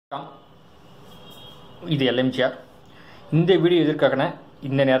இது L.M.G.R. இந்த video எதற்காகனா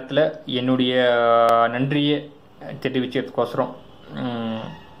இந்த நேரத்தில் என்னுடைய நன்றியை தெரிவிக்கிறதுக்கோசரம்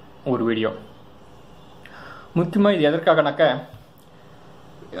ஒரு வீடியோ. முக்கியமாக இது எதற்காகனாக்க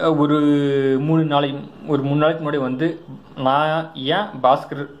ஒரு 3 நாளைக்கு முன்னாடி நான் ஏன்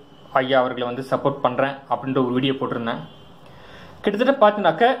பாஸ்கர் ஐயா அவர்களை சப்போர்ட் பண்ணுறேன் அப்படின்ற ஒரு வீடியோ போட்டிருந்தேன். கிட்டத்தட்ட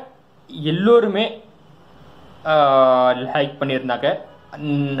பார்த்தீங்கன்னாக்க எல்லோருமே லைக் பண்ணியிருந்தாங்க.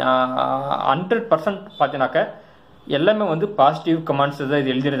 100% பார்த்தீங்கன்னாக்க எல்லாமே பாசிட்டிவ் கமெண்ட்ஸ் தான்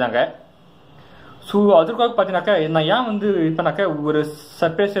இது எழுதியிருந்தாங்க. ஸோ அதுக்காக பார்த்தீங்கன்னாக்கா நான் ஏன் இப்போனாக்கா ஒரு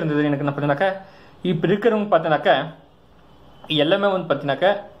சர்ப்ரைஸ் இருந்தது எனக்கு. என்ன பார்த்தீங்கன்னாக்கா இப்போ இருக்கிறவங்க பார்த்தீங்கன்னாக்கா எல்லாமே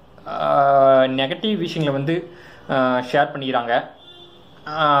பார்த்தீங்கன்னாக்கா நெகட்டிவ் விஷயங்களை ஷேர் பண்ணிக்கிறாங்க.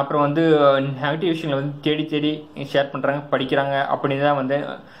 அப்புறம் நெகட்டிவ் விஷயங்களை தேடி ஷேர் பண்ணுறாங்க, படிக்கிறாங்க அப்படின்னு தான்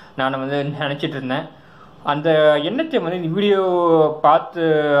நான் நினச்சிட்டு இருந்தேன். அந்த எண்ணத்தை இந்த வீடியோ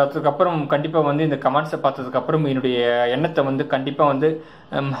பார்த்ததுக்கப்புறம் கண்டிப்பாக இந்த கமெண்ட்ஸை பார்த்ததுக்கப்புறம் என்னுடைய எண்ணத்தை கண்டிப்பாக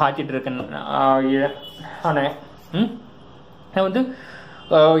மாற்றிட்டு இருக்கேன். ஆனால் நான்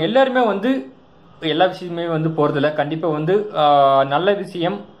எல்லாருமே எல்லா விஷயமே போகிறதில்ல. கண்டிப்பாக நல்ல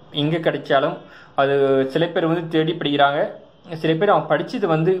விஷயம் எங்கே கிடைச்சாலும் அது சில பேர் தேடி படிக்கிறாங்க, சில பேர் அவங்க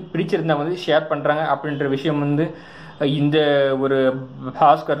படித்தது பிடிச்சிருந்தா ஷேர் பண்ணுறாங்க அப்படின்ற விஷயம் இந்த ஒரு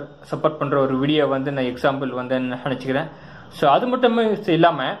பாஸ்கர் சப்போர்ட் பண்ணுற ஒரு வீடியோ நான் எக்ஸாம்பிள் நினச்சிக்கிறேன். ஸோ அது மட்டுமே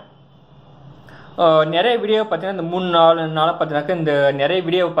இல்லாமல் நிறைய வீடியோ பார்த்தீங்கன்னா இந்த 3-4 நாளாக பார்த்தீங்கன்னாக்கா இந்த நிறைய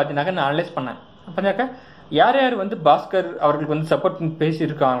வீடியோவை பார்த்தீங்கன்னாக்கா நான் அனலைஸ் பண்ணேன். பார்த்தீங்கன்னாக்கா யார் யார் பாஸ்கர் அவர்களுக்கு சப்போர்ட்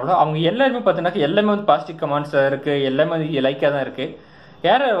பேசியிருக்காங்களோ அவங்க எல்லாருமே பார்த்தீங்கன்னாக்கா எல்லாமே பாசிட்டிவ் கமெண்ட்ஸாக இருக்குது, எல்லாமே லைக்காக தான் இருக்குது.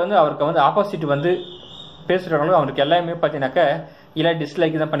 யார் யார் அவருக்கு ஆப்போசிட் பேசுகிறாங்களோ அவருக்கு எல்லாமே பார்த்தீங்கன்னாக்கா இல்லை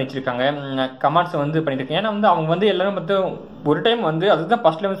டிஸ்லைக் தான் பண்ணி வச்சிருக்காங்க, கமெண்ட்ஸை பண்ணியிருக்கேன். ஏன்னா அவங்க எல்லாரும் ஒரு டைம் அதுதான்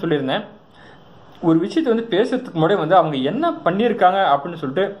ஃபர்ஸ்ட்ல சொல்லியிருந்தேன். ஒரு விஷயத்தை பேசுறதுக்கு முன்னாடி அவங்க என்ன பண்ணியிருக்காங்க அப்படின்னு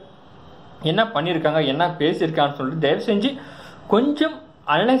சொல்லிட்டு என்ன பண்ணியிருக்காங்க என்ன பேசியிருக்காங்கன்னு சொல்லிட்டு தயவு செஞ்சு கொஞ்சம்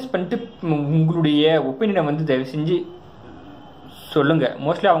அனலைஸ் பண்ணிட்டு உங்களுடைய ஒப்பீனியனை தயவு செஞ்சு சொல்லுங்கள்.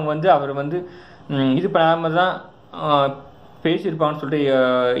 மோஸ்ட்லி அவங்க அவர் இது பண்ணாமல் தான் பேசியிருப்பாங்கன்னு சொல்லிட்டு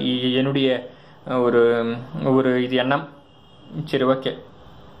என்னுடைய ஒரு இது எண்ணம். சரி, ஓகே.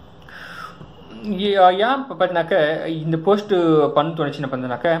 ஏன் இப்போ பார்த்தீங்கன்னாக்கா இந்த போஸ்ட்டு பண்ண தோணுச்சுன்னு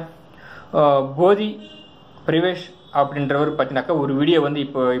பார்த்தீங்கன்னாக்கா போதி பிரவேஷ் அப்படின்றவர் பார்த்தீங்கன்னாக்கா ஒரு வீடியோ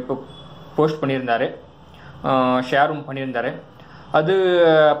இப்போ போஸ்ட் பண்ணியிருந்தார், ஷேரும் பண்ணியிருந்தார். அது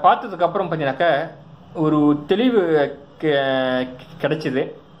பார்த்ததுக்கப்புறம் பார்த்தீங்கன்னாக்கா ஒரு தெளிவு கிடைச்சிது.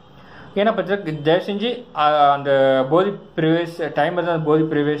 ஏன்னா பார்த்தீங்கன்னா தயவு செஞ்சு அந்த போதி பிரவேஷ் டைமில் தான் போதி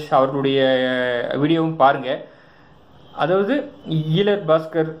பிரவேஷ் அவர்களுடைய வீடியோவும் பாருங்கள். அதாவது ஈலர்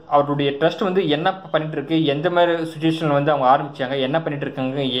பாஸ்கர் அவருடைய ட்ரஸ்ட் என்ன பண்ணிட்டு இருக்கு, எந்த மாதிரி சுச்சுவேஷனில் அவங்க ஆரம்பிச்சாங்க, என்ன பண்ணிட்டு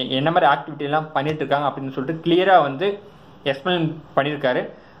இருக்காங்க, என்ன மாதிரி ஆக்டிவிட்டிலாம் பண்ணிட்டு இருக்காங்க அப்படின்னு சொல்லிட்டு கிளியராக எக்ஸ்பிளைன் பண்ணியிருக்காரு.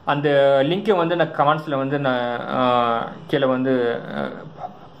 அந்த லிங்கை நான் கமெண்ட்ஸில் நான் கீழே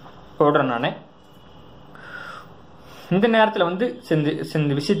போடுறேன். நான் இந்த நேரத்தில்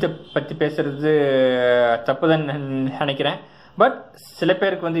இந்த விஷயத்தை பற்றி பேசுறது தப்பு தான் நினைக்கிறேன். பட் சில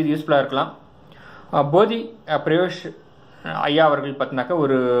பேருக்கு இது யூஸ்ஃபுல்லாக இருக்கலாம். போதி பிரவேஷ் ஐயா அவர்கள் பார்த்தீங்கன்னாக்கா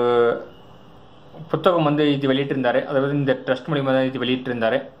ஒரு புத்தகம் இது வெளியிட்டிருந்தார். அதாவது இந்த ட்ரஸ்ட் மூலியமாக தான் இது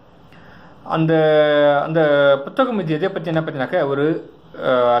வெளியிட்டிருந்தார். அந்த அந்த புத்தகம் எதை பற்றி என்ன பார்த்தீங்கன்னாக்கா ஒரு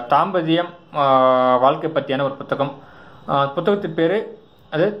தாம்பத்தியம் வாழ்க்கை பற்றியான ஒரு புத்தகம். புத்தகத்துக்கு பேர்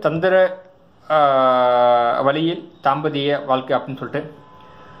அது தந்திர வழியில் தாம்பத்திய வாழ்க்கை அப்படின்னு சொல்லிட்டு.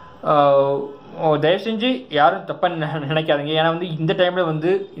 தயவு செஞ்சு யாரும் தப்பாக நினைக்காதீங்க. ஏன்னா இந்த டைமில்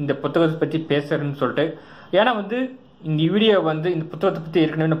இந்த புத்தகத்தை பற்றி பேசுறேன்னு சொல்லிட்டு. ஏன்னா இந்த வீடியோ இந்த புத்தகத்தை பற்றி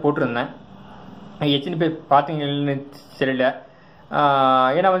ஏற்கனவே நான் போட்டிருந்தேன். எத்தனை பேர் பார்த்தீங்கன்னு தெரியல.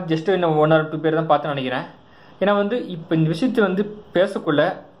 ஏன்னா ஜஸ்ட்டு இன்னும் 1 or 2 பேர் தான் பார்த்து நினைக்கிறேன். ஏன்னா இப்போ இந்த விஷயத்தை பேசக்குள்ள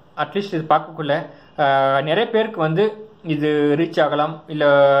அட்லீஸ்ட் இது பார்க்கக்குள்ள நிறைய பேருக்கு இது ரீச் ஆகலாம், இல்லை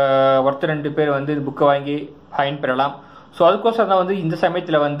ஒருத்தர் 2 பேர் இது புக்கை வாங்கி பயன் பெறலாம். ஸோ அதுக்கோசரம் தான் இந்த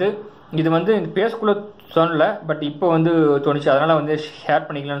சமயத்தில் இது பேசக்குள்ள தோணலை. பட் இப்போ தோணுச்சு, அதனால் ஷேர்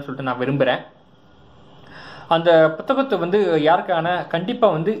பண்ணிக்கலாம்னு சொல்லிட்டு நான் விரும்புகிறேன். அந்த புத்தகத்தை யாருக்கான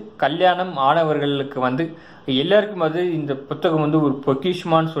கண்டிப்பாக கல்யாணம் ஆனவர்களுக்கு எல்லாருக்கும் இந்த புத்தகம் ஒரு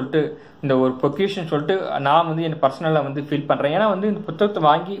பொக்கிஷமானு சொல்லிட்டு இந்த ஒரு பொக்கிஷன் சொல்லிட்டு நான் என் பர்சனலாக ஃபீல் பண்ணுறேன். ஏன்னா இந்த புத்தகத்தை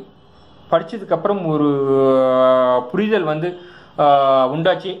வாங்கி படித்ததுக்கப்புறம் ஒரு புரிதல்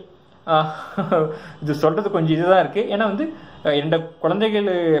உண்டாச்சு. இது சொல்கிறது கொஞ்சம் இதுதான் இருக்குது. ஏன்னா 2 குழந்தைகள்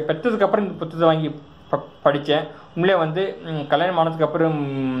பெற்றதுக்கப்புறம் இந்த புத்தகத்தை வாங்கி படித்தேன். உண்மையிலே கல்யாணம் ஆனதுக்கப்புறம்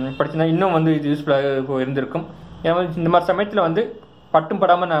படித்தா இன்னும் இது யூஸ்ஃபுல்லாக இருந்திருக்கும். ஏன்னா இந்த மாதிரி சமயத்தில் பட்டும்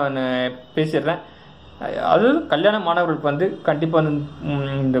படாமல் நான் பேசிடுறேன். அதாவது கல்யாண மாணவர்களுக்கு கண்டிப்பாக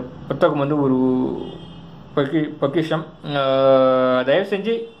இந்த புத்தகம் ஒரு பொக்கிஷம். தயவு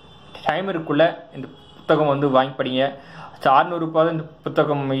செஞ்சு டைம் இருக்குள்ள இந்த புத்தகம் வந்து வாங்கி படிங்க. 600 ரூபாய் தான் இந்த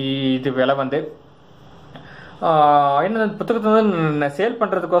புத்தகம் இது விலை வந்து. என்ன புத்தகத்தை வந்து சேல்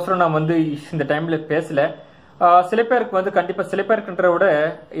பண்ணுறதுக்கோசரம் நான் வந்து இந்த டைமில் பேசலை. சில பேருக்கு வந்து கண்டிப்பாக சில பேருக்குன்றத விட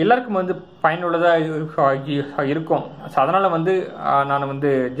எல்லாருக்கும் வந்து பயனுள்ளதாக இருக்கும். ஸோ அதனால் வந்து நான் வந்து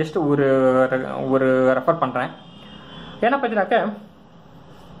ஜஸ்ட் ஒரு ரெஃபர் பண்ணுறேன். ஏன்னா பார்த்தீங்கன்னாக்க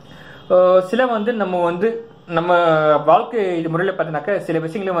சில வந்து நம்ம வாழ்க்கை இது முறையில் பார்த்தீங்கன்னாக்க சில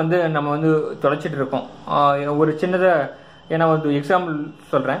விஷயங்களும் வந்து நம்ம வந்து தொலைச்சிட்டு இருக்கோம். ஒரு சின்னதாக ஏன்னா வந்து எக்ஸாம்பிள்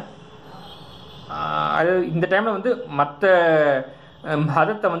சொல்கிறேன். அது இந்த டைமில் வந்து மற்ற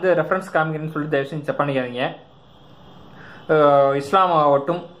மதத்தை வந்து ரெஃபரன்ஸ் காமிக்கிறேன்னு சொல்லி தயவு செஞ்சு செக் பண்ணிக்காதீங்க. இஸ்லாம்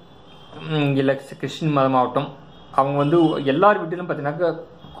ஆகட்டும் இல்லை கிறிஸ்டின் மதமாகட்டும், அவங்க வந்து எல்லார் வீட்டிலும் பார்த்தீங்கன்னாக்கா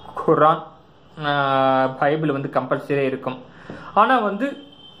குர்ஆன் பைபிள் வந்து கம்பல்சரியாக இருக்கும். ஆனால் வந்து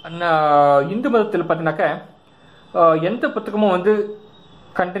இந்து மதத்தில் பார்த்தீங்கன்னாக்கா எந்த புத்தகமும் வந்து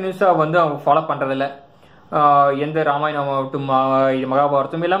கண்டினியூஸாக வந்து அவங்க ஃபாலோ பண்ணுறதில்ல. எந்த ராமாயணம் ஆகட்டும்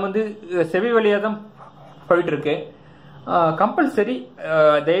மகாபாரதம் எல்லாம் வந்து செவி வழியாக தான் போயிட்டுருக்கு. கம்பல்சரி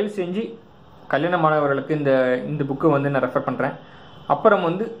தயவு செஞ்சு கல்யாணமானவர்களுக்கு இந்த புக்கு வந்து நான் ரெஃபர் பண்ணுறேன். அப்புறம்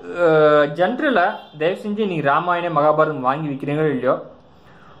வந்து ஜென்ரலாக தயவு செஞ்சு நீங்கள் ராமாயணம் மகாபாரதம் வாங்கி விற்கிறீங்களோ இல்லையோ,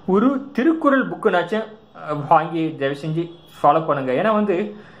 ஒரு திருக்குறள் புக்குனாச்சும் வாங்கி தயவு செஞ்சு ஃபாலோ பண்ணுங்கள். ஏன்னா வந்து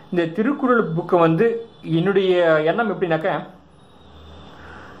இந்த திருக்குறள் புக்கு வந்து என்னுடைய எண்ணம் எப்படின்னாக்கா,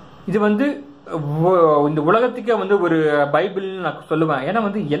 இது வந்து இந்த உலகத்துக்கே வந்து ஒரு பைபிள்னு நான் சொல்லுவேன். ஏன்னா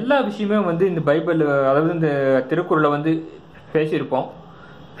வந்து எல்லா விஷயமே வந்து இந்த பைபிள், அதாவது இந்த திருக்குறளை வந்து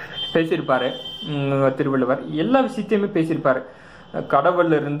பேசியிருப்பாரு திருவள்ளுவர். எல்லா விஷயத்தையுமே பேசியிருப்பாரு.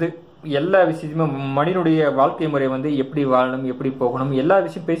 கடவுள்ல இருந்து எல்லா விஷயத்தையுமே மனிதனுடைய வாழ்க்கை முறை வந்து எப்படி வாழணும், எப்படி போகணும், எல்லா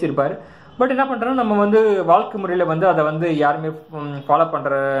விஷயம் பேசியிருப்பாரு. பட் என்ன பண்ணுறோம், நம்ம வந்து வாழ்க்கை முறையில் வந்து அதை வந்து யாருமே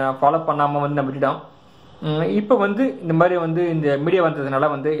ஃபாலோ பண்ணாமல் வந்து நம்ம விட்டுட்டோம். இப்போ வந்து இந்த மாதிரி வந்து இந்த மீடியா வந்ததுனால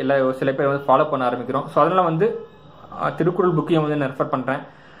வந்து சில பேர் வந்து ஃபாலோ பண்ண ஆரம்பிக்கிறோம். ஸோ அதனால் வந்து திருக்குறள் புக்கையும் வந்து நான் ரெஃபர் பண்ணுறேன்.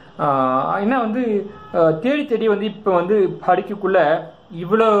 ஏன்னா வந்து தேடி வந்து இப்போ வந்து படிக்கக்குள்ள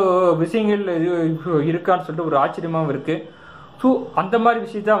இவ்வளோ விஷயங்கள் இருக்கான்னு சொல்லிட்டு ஒரு ஆச்சரியமாகவும் இருக்குது. ஸோ அந்த மாதிரி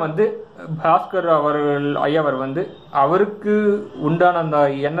விஷயத்தான் வந்து பாஸ்கர் ஐயாவர் வந்து அவருக்கு உண்டான அந்த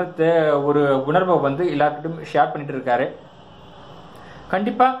எண்ணத்தை ஒரு உணர்வை வந்து எல்லாருக்கிட்டும் ஷேர் பண்ணிட்டு இருக்காரு.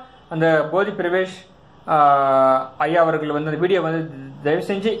 கண்டிப்பாக அந்த போதி பிரவேஷ் ஐயா அவர்கள் வந்து அந்த வீடியோ வந்து தயவு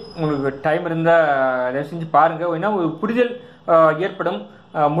செஞ்சு உங்களுக்கு டைம் இருந்தால் தயவு செஞ்சு பாருங்கள். ஏன்னா ஒரு புரிதல் ஏற்படும்.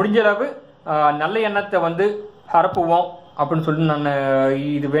 முடிஞ்ச அளவு நல்ல எண்ணத்தை வந்து பரப்புவோம் அப்படின்னு சொல்லி நான்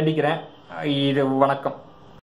இது வேண்டிக்கிறேன். இது வணக்கம்.